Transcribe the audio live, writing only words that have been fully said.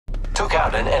Took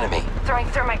out an enemy. Throwing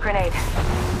thermite grenade.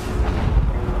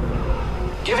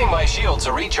 Giving my shields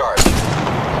a recharge.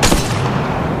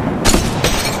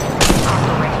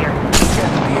 Hostile right here.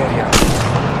 Scanning the area.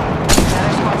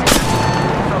 Another squad's attack.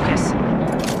 Focus.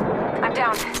 I'm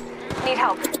down. Need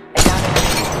help. I downed it.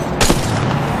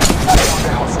 Found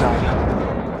a hostile.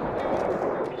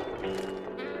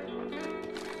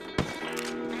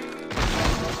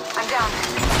 I'm down.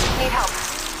 Need help.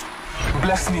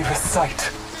 Bless me with sight.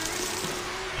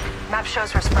 Map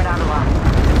shows we're spread out a lot.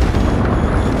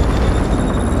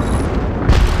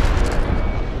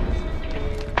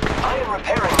 I am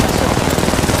repairing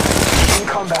myself. In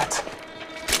combat.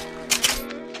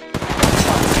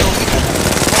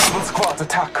 Multiple squads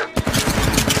attack.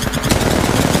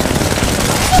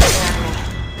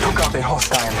 Took out a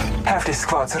hostile. Half the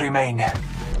squads remain. In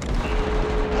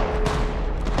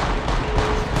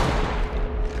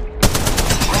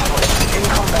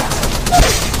combat.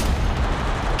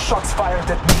 Shots fired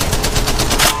at me.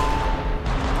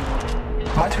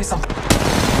 Might be some.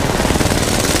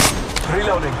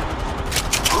 Reloading.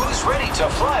 Who's ready to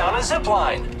fly on a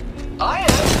zipline? I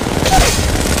am.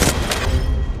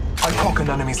 I took an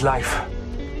enemy's life.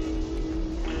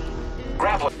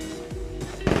 Grappling.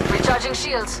 Recharging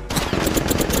shields.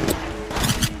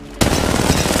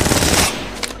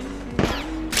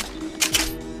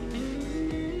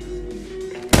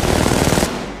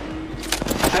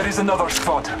 There is another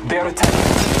squad. They're attacking.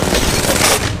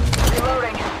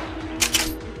 Reloading.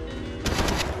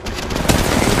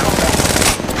 In combat.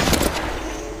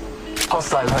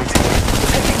 Hostile right here.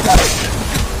 Taking damage.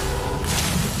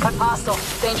 Hostile.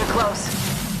 Danger close.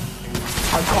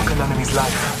 I took an enemy's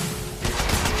life.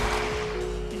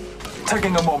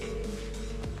 Taking a moment.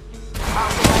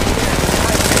 Hostile right here.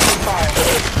 Fire.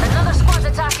 Another squad's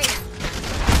attacking.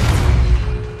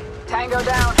 Tango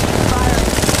down. Fire.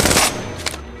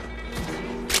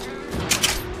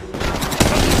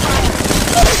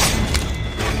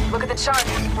 Look at the chart.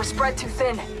 We're spread too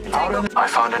thin. Tango. I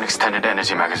found an extended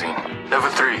energy magazine. Level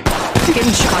 3.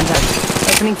 Getting contact.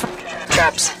 Opening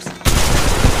traps.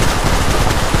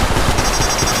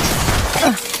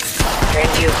 You're in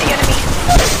view of the enemy.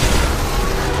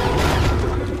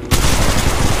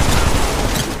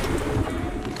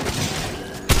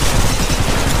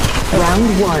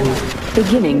 Round 1.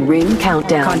 Beginning ring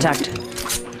countdown. Contact.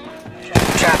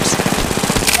 Traps.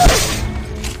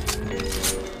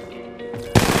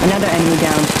 Another enemy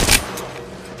down.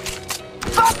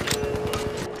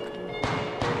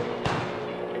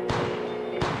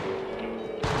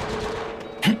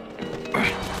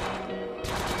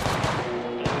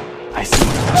 I see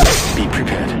one of them. Be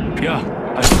prepared. Yeah,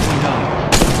 I put one down.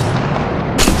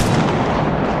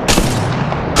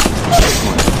 There's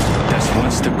one. That's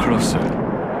one step closer.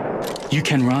 You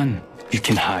can run, you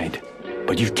can hide,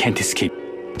 but you can't escape.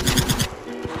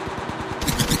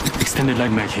 Extended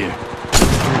light mag here.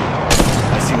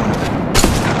 I see one of them.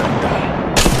 가깝다.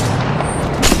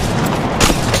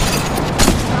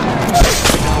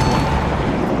 Down one.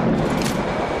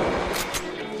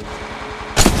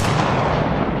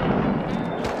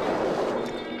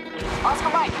 Oscar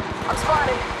Mike, I'm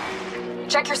spotted.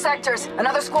 Check your sectors.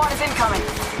 Another squad is incoming.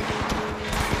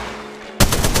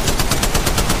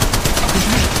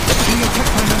 Being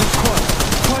attacked by another squad.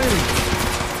 Firing.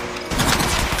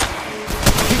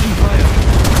 Taking fire.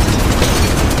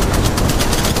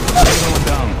 Another one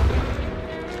down.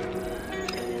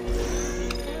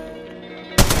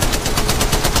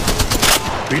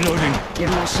 Reloading. Give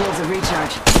my shields a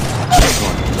recharge. Here's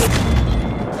one.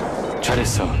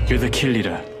 잘했어. You're the kill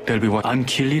leader. They'll be what? I'm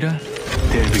kill leader?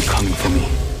 They'll be coming for me.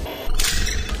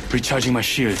 Recharging my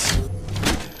shields.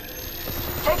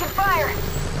 Taking fire.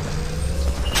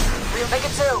 We'll make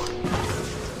it two.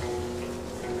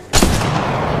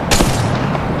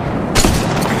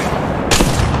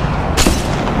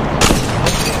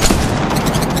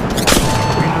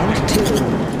 Round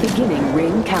 2. Beginning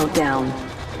ring countdown.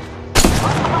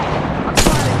 Oscar Mike, I'm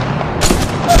spotted.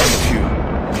 A few.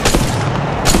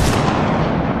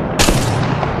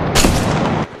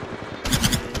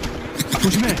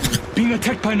 조심해! Being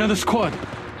attacked by another squad.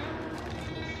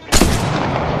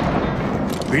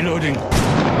 Reloading.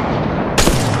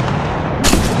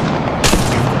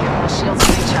 Shields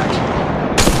recharge.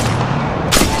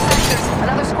 Sectors,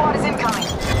 another squad is incoming.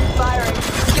 Firing.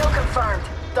 Kill confirmed.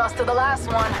 Dust to the last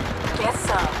one. Get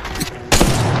some.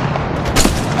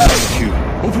 A few.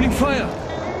 Opening fire!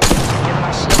 Give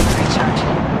my shields a recharge.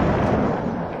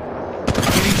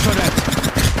 Getting shot at.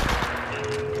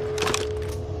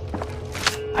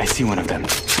 I see one of them.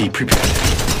 Be prepared.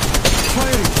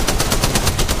 Firing!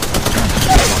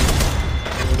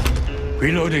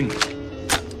 Reloading.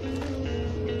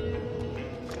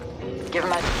 Give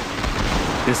him a...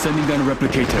 They're sending down a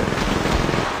replicator.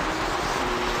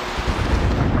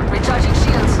 Recharging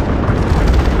shields.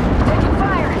 Taking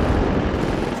fire.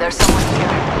 There's someone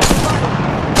here.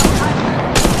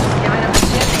 Giving him a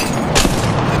shimmy.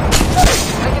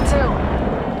 Making two.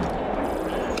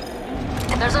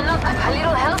 There's another. A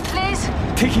little help, please.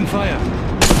 Taking fire.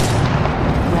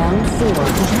 Round 4.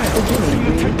 Beginning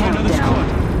ring Attacked by another countdown. squad.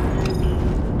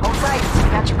 Hold tight.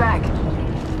 Got your back.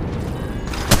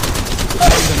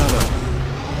 There's another.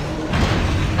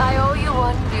 I owe you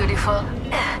one, beautiful.